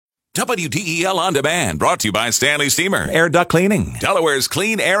WDEL On Demand, brought to you by Stanley Steamer, Air Duct Cleaning, Delaware's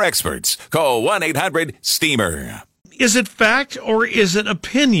clean air experts. Call 1-800-STEAMER. Is it fact or is it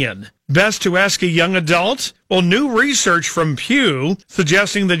opinion? Best to ask a young adult? Well, new research from Pew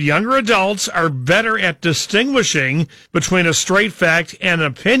suggesting that younger adults are better at distinguishing between a straight fact and an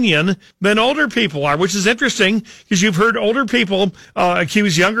opinion than older people are, which is interesting because you've heard older people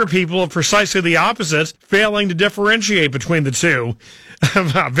accuse younger people of precisely the opposite, failing to differentiate between the two.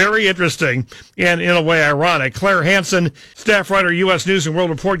 Very interesting and, in a way, ironic. Claire Hansen, staff writer, U.S. News and World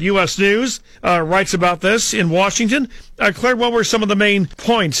Report, U.S. News, writes about this in Washington. Claire, what were some of the main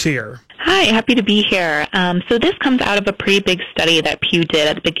points here? Hi, happy to be here. So this comes out of a pretty big study that Pew did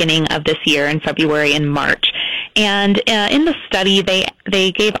at the beginning of this year in February and March. And in the study,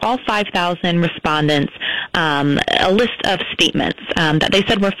 they gave all 5,000 respondents a list of statements that they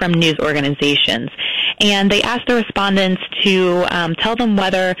said were from news organizations. And they asked the respondents to tell them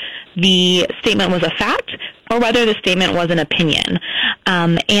whether the statement was a fact or whether the statement was an opinion.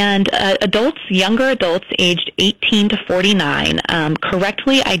 And younger adults aged 18 to 49,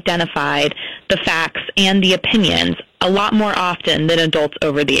 correctly identified the facts and the opinions a lot more often than adults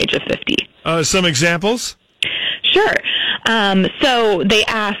over the age of 50. Some examples? Sure. So they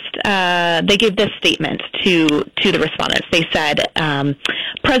asked, they gave this statement to the respondents. They said,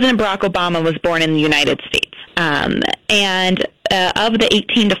 President Barack Obama was born in the United States. And of the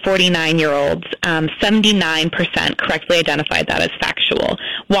 18 to 49-year-olds, 79% correctly identified that as factual,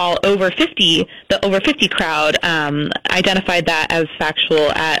 while the over 50 crowd identified that as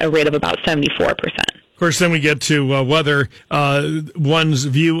factual at a rate of about 74%. Of course, then we get to whether one's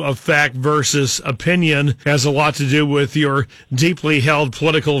view of fact versus opinion has a lot to do with your deeply held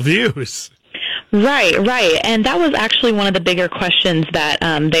political views. Right. And that was actually one of the bigger questions that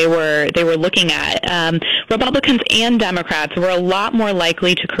they were looking at. Republicans and Democrats were a lot more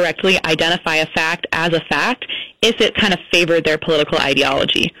likely to correctly identify a fact as a fact if it kind of favored their political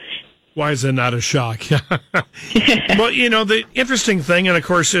ideology. Why is that not a shock? Well, the interesting thing, and of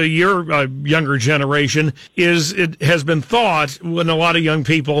course your younger generation, is it has been thought when a lot of young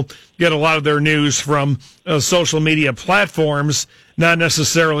people get a lot of their news from social media platforms, not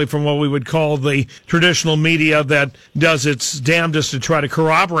necessarily from what we would call the traditional media that does its damnedest to try to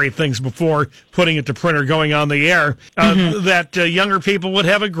corroborate things before putting it to print or going on the air, that younger people would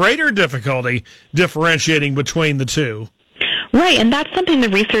have a greater difficulty differentiating between the two. Right, and that's something the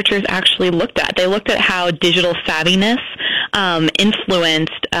researchers actually looked at. They looked at how digital savviness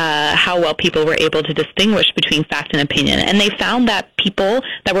influenced how well people were able to distinguish between fact and opinion. And they found that people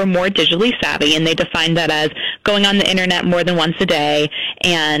that were more digitally savvy, and they defined that as going on the internet more than once a day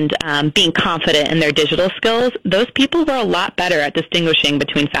and being confident in their digital skills, those people were a lot better at distinguishing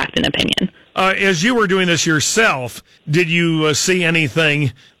between fact and opinion. As you were doing this yourself, did you see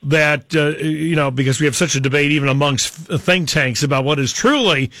anything that, because we have such a debate even amongst think tanks about what is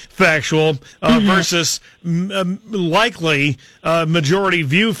truly factual versus likely majority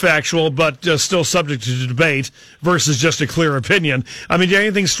view factual but still subject to debate versus just a clear opinion? I mean, did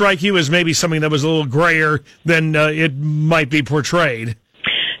anything strike you as maybe something that was a little grayer than it might be portrayed?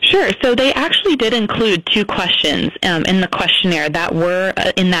 Sure. So they actually did include two questions in the questionnaire that were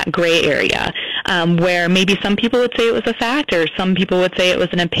in that gray area, where maybe some people would say it was a fact or some people would say it was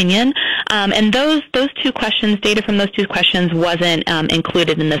an opinion. And those two questions, data from those two questions wasn't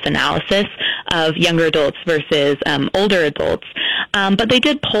included in this analysis of younger adults versus older adults. But they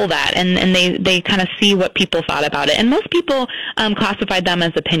did pull that, and they kind of see what people thought about it. And most people classified them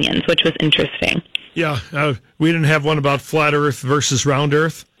as opinions, which was interesting. Yeah, we didn't have one about flat Earth versus round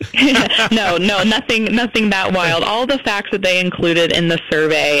Earth. No, nothing that wild. All the facts that they included in the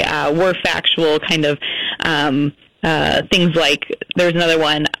survey were factual, kind of things like, there's another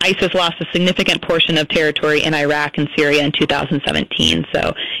one, ISIS lost a significant portion of territory in Iraq and Syria in 2017.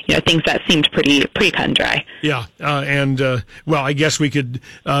 So, things that seemed pretty cut and dry. Yeah, I guess we could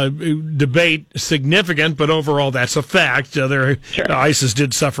debate significant, but overall that's a fact. Sure. ISIS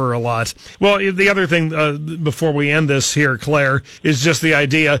did suffer a lot. Well, the other thing, before we end this here, Claire, is just the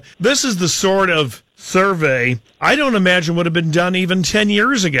idea, this is the sort of survey I don't imagine would have been done even 10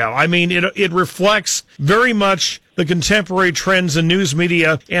 years ago. I mean, it reflects very much the contemporary trends in news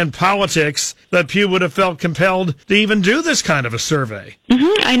media and politics that Pew would have felt compelled to even do this kind of a survey.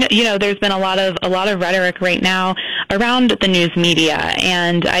 I know, there's been a lot of rhetoric right now around the news media,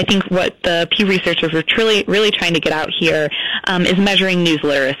 and I think what the Pew researchers were really trying to get out here is measuring news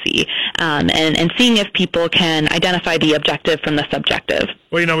literacy and seeing if people can identify the objective from the subjective.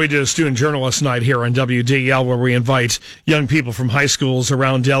 Well, we do a student journalist night here on WDL where we invite young people from high schools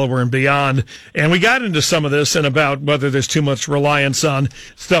around Delaware and beyond. And we got into some of this and about whether there's too much reliance on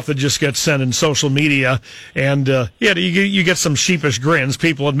stuff that just gets sent in social media. And, you get some sheepish grins.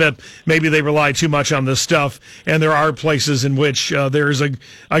 People admit maybe they rely too much on this stuff. And there are places in which there's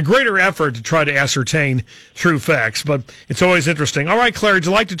a greater effort to try to ascertain true facts. But it's always interesting. All right, Claire,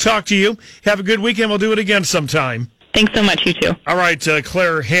 delight to talk to you. Have a good weekend. We'll do it again sometime. Thanks so much, you too. All right,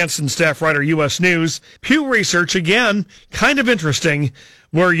 Claire Hansen, staff writer, U.S. News. Pew Research, again, kind of interesting,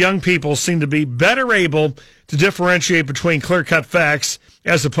 where young people seem to be better able to differentiate between clear-cut facts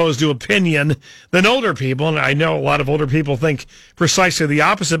as opposed to opinion than older people. And I know a lot of older people think precisely the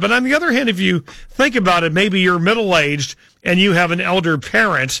opposite. But on the other hand, if you think about it, maybe you're middle-aged and you have an elder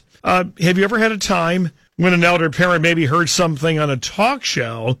parent. Have you ever had a time when an elder parent maybe heard something on a talk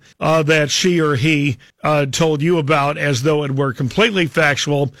show that she or he told you about as though it were completely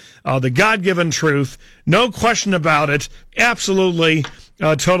factual, the God-given truth, no question about it, absolutely,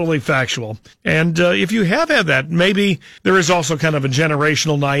 totally factual? And if you have had that, maybe there is also kind of a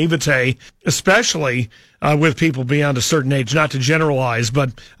generational naivete, especially with people beyond a certain age, not to generalize,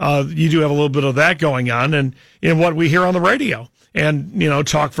 but you do have a little bit of that going on and in what we hear on the radio. And,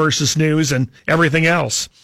 talk versus news and everything else.